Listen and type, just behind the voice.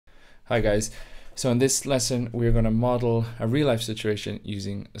Hi guys, so in this lesson we're going to model a real-life situation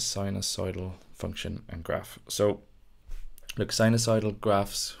using a sinusoidal function and graph. So look, sinusoidal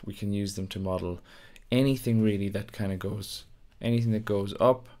graphs, we can use them to model anything really that kind of goes, anything that goes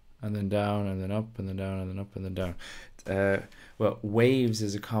up and then down and then up and then down and then up and then down. Well, waves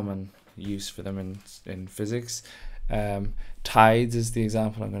is a common use for them in physics. Tides is the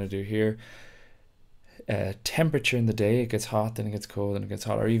example I'm going to do here. Temperature in the day, it gets hot, then it gets cold, and it gets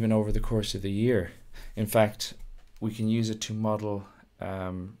hot, or even over the course of the year. In fact, we can use it to model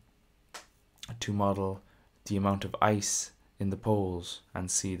the amount of ice in the poles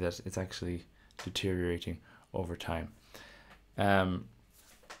and see that it's actually deteriorating over time. But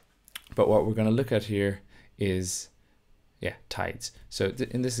what we're going to look at here is tides. So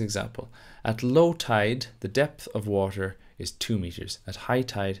in this example, at low tide, the depth of water is 2 meters. At high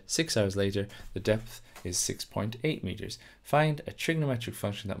tide, 6 hours later, the depth is 6.8 meters. Find a trigonometric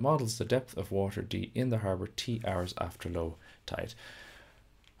function that models the depth of water d in the harbor t hours after low tide.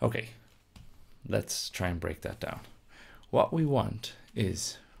 Okay, let's try and break that down. What we want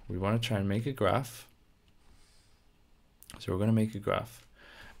is, we want to try and make a graph. So we're going to make a graph,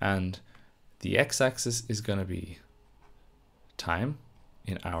 and the x-axis is going to be time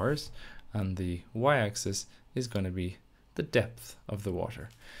in hours, and the y-axis is going to be the depth of the water.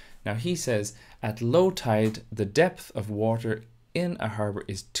 Now he says at low tide the depth of water in a harbor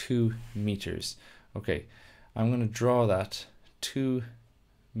is 2 meters. Okay, I'm going to draw that 2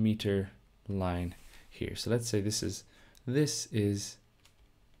 meter line here. So let's say this is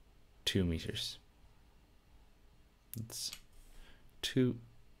 2 meters. It's 2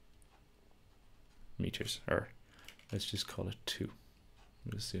 meters, or let's just call it 2.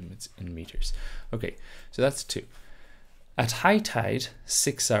 We'll assume it's in meters. Okay, so that's 2. At high tide,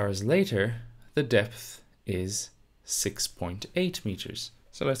 6 hours later, the depth is 6.8 meters.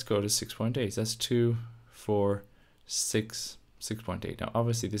 So let's go to 6.8. That's 2, 4, 6, 6.8. Now,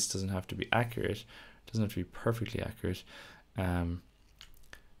 obviously, this doesn't have to be accurate. It doesn't have to be perfectly accurate,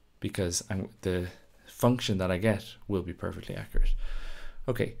 because the function that I get will be perfectly accurate.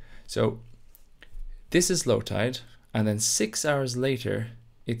 Okay, so this is low tide, and then 6 hours later,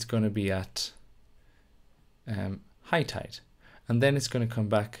 it's going to be at high tide, and then it's going to come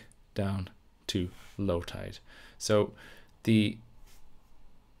back down to low tide. So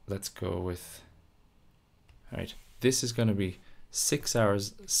let's go with, all right, this is going to be 6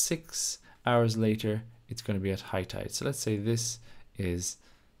 hours. 6 hours later, it's going to be at high tide. So let's say this is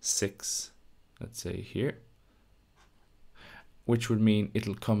 6, let's say here, which would mean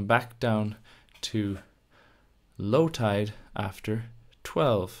it'll come back down to low tide after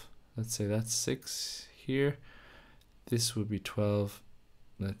 12. Let's say that's 6 here. This would be 12,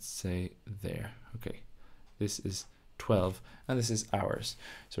 let's say there. Okay, this is 12, and this is hours.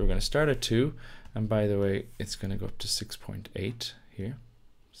 So we're going to start at 2, and by the way, it's going to go up to 6.8 here.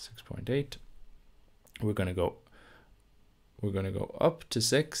 6.8. We're going to go up to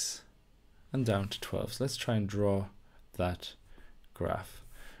 6 and down to 12. So let's try and draw that graph.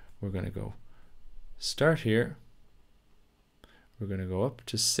 We're going to go start here. We're going to go up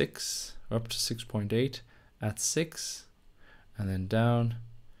to 6, up to 6.8 at 6, and then down,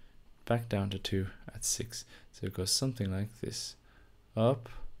 back down to 2 at 6. So it goes something like this: up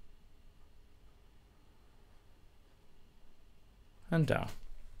and down.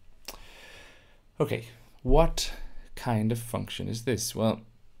 Okay, what kind of function is this? Well,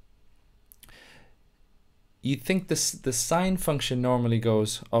 you'd think the sine function normally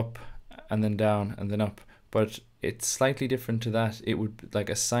goes up and then down and then up, but it's slightly different to that. It would, like,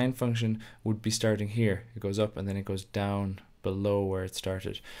 a sine function would be starting here. It goes up and then it goes down below where it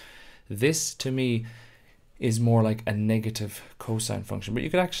started. This, to me, is more like a negative cosine function, but you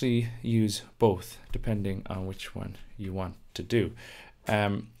could actually use both depending on which one you want to do.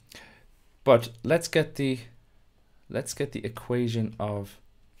 But let's get the equation of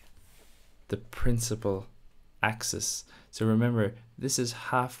the principal axis. So remember, this is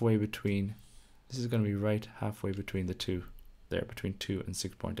halfway between. This is going to be right halfway between the two, there, between 2 and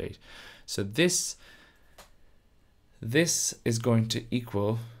 6.8. So this is going to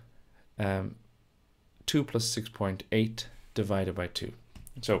equal 2 plus 6.8 divided by 2.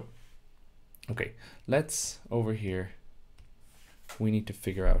 So, okay, let's, over here, we need to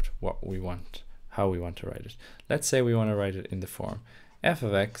figure out what we want, how we want to write it. Let's say we want to write it in the form f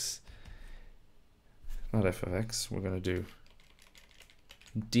of x, not f of x, we're going to do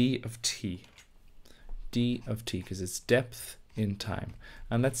d of t. D of t, because it's depth in time.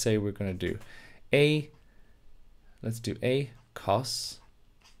 And let's say we're going to do let's do a cos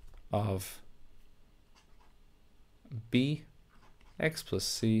of b x plus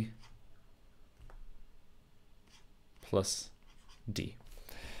c plus D.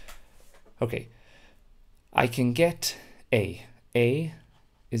 Okay, I can get A. A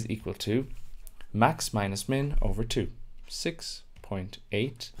is equal to max minus min over 2.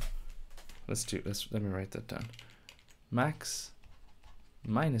 6.8. Let me write that down. Max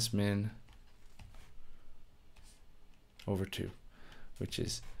minus min over 2, which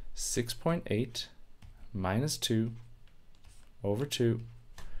is 6.8 minus 2 over 2,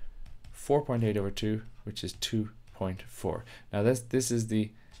 4.8 over 2, which is 2.4. Now this is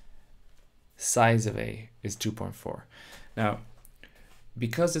the size of A is 2.4. Now,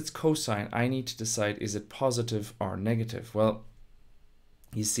 because it's cosine, I need to decide, is it positive or negative? Well,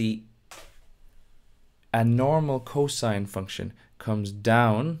 you see, a normal cosine function comes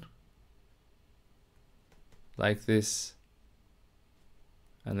down like this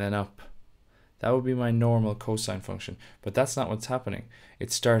and then up. That would be my normal cosine function, but that's not what's happening.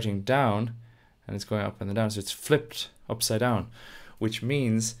 It's starting down and it's going up and then down, so it's flipped upside down, which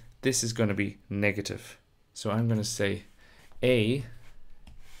means this is going to be negative. So I'm going to say A,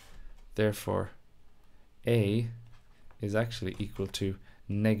 therefore A is actually equal to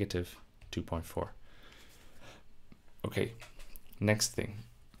negative 2.4. Okay, next thing.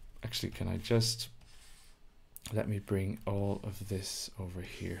 Actually, can I just, let me bring all of this over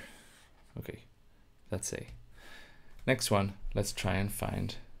here. Okay, that's A. Next one, let's try and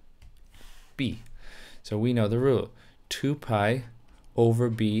find B. So we know the rule, 2 pi over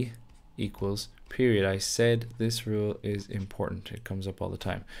B equals period. I said this rule is important. It comes up all the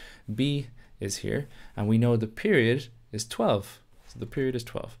time. B is here, and we know the period is 12. So the period is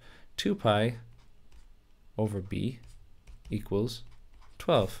 12. 2 pi over B equals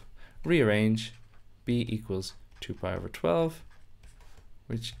 12. Rearrange, B equals 2 pi over 12,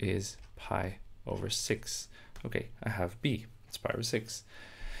 which is pi over 6. Okay, I have B, it's pi over 6.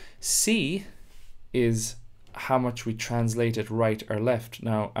 C is how much we translate it right or left.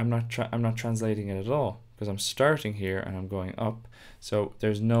 Now, I'm not translating it at all because I'm starting here and I'm going up, so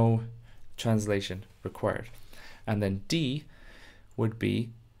there's no translation required. And then D would be,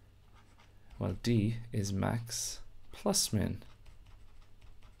 well, D is max plus min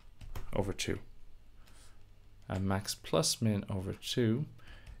over 2. And max plus min over 2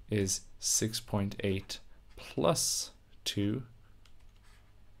 is 6.8 plus 2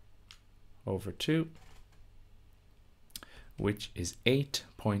 over 2, which is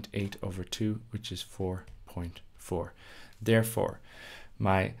 8.8 over 2, which is 4.4. Therefore,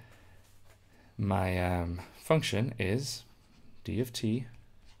 my function is d of t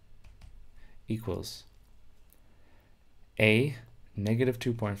equals a negative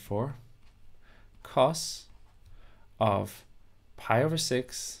 2.4 cos of pi over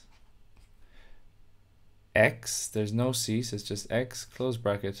 6 x, there's no c, so it's just x, close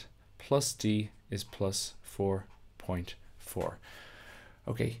bracket, plus d is plus 4.4.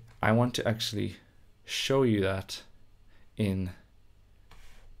 Okay, I want to actually show you that in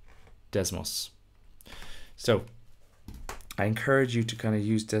Desmos. So I encourage you to kind of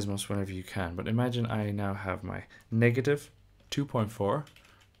use Desmos whenever you can, but imagine I now have my negative 2.4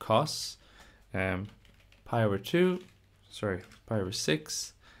 cos pi over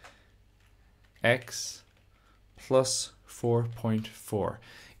 6 x plus 4.4.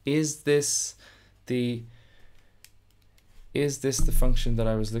 Is this the function that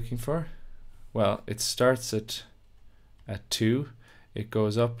I was looking for? Well, it starts at 2, it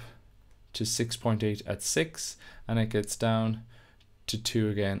goes up to 6.8 at 6, and it gets down to 2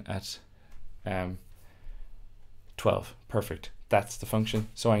 again at 12. Perfect. That's the function,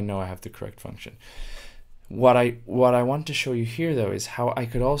 so I know I have the correct function. What I want to show you here, though, is how I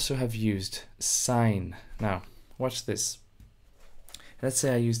could also have used sine. Now, watch this. Let's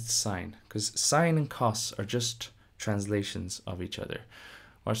say I used sine, because sine and cos are just translations of each other.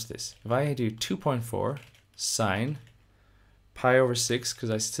 Watch this. If I do 2.4 sine pi over 6, because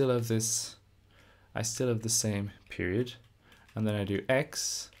I still have the same period, and then I do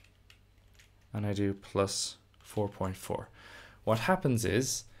x, and I do plus 4.4. What happens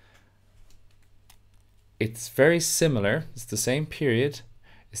is, it's very similar. It's the same period.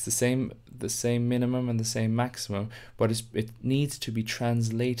 It's the same minimum and the same maximum, but it needs to be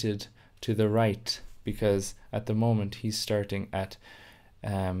translated to the right, because at the moment he's starting at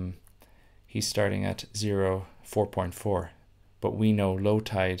 4.4, but we know low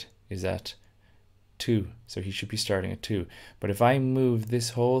tide is at 2, so he should be starting at 2. But if I move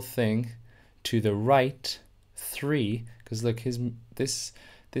this whole thing to the right 3, because look, this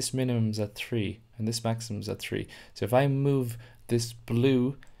minimum's at 3 and this maximum's at 3. So if I move this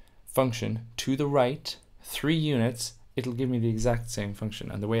blue function to the right 3 units, it'll give me the exact same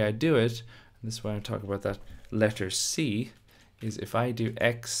function. And the way I do it, this is why I'm talking about that letter C, is if I do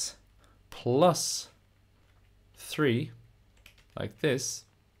x plus 3, like this,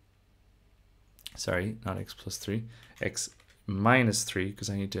 sorry, not x plus 3, x minus 3, because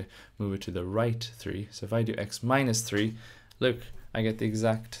I need to move it to the right 3. So if I do x minus 3, look, I get the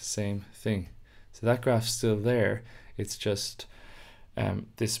exact same thing. So that graph's still there, it's just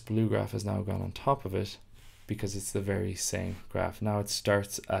this blue graph has now gone on top of it because it's the very same graph. Now it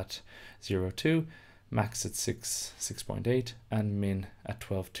starts at 0, 2, max at 6.8, and min at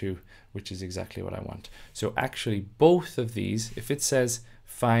 12.2, which is exactly what I want. So actually both of these, if it says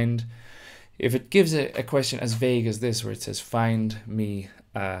find, if it gives a question as vague as this, where it says find me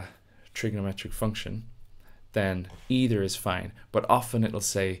a trigonometric function, then either is fine. But often it'll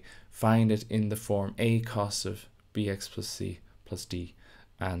say find it in the form a cos of bx plus c plus d,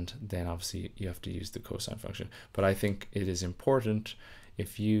 and then obviously you have to use the cosine function. But I think it is important,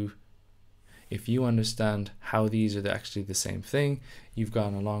 if you understand how these are actually the same thing, you've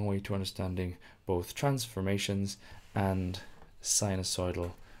gone a long way to understanding both transformations and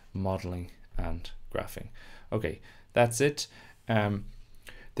sinusoidal modeling and graphing. Okay, that's it.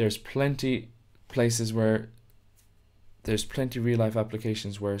 There's plenty real life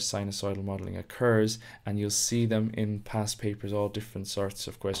applications where sinusoidal modeling occurs, and you'll see them in past papers, all different sorts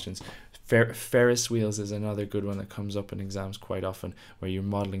of questions. Ferris wheels is another good one that comes up in exams quite often, where you're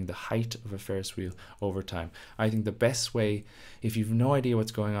modeling the height of a Ferris wheel over time. I think the best way, if you've no idea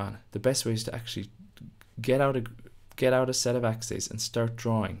what's going on, the best way is to actually get out a set of axes and start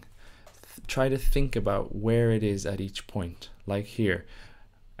drawing. Try to think about where it is at each point. Like here,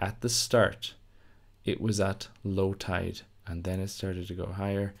 at the start, it was at low tide, and then it started to go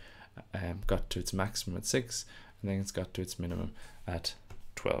higher, got to its maximum at 6, and then it's got to its minimum at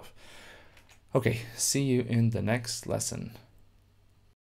 12. Okay, see you in the next lesson.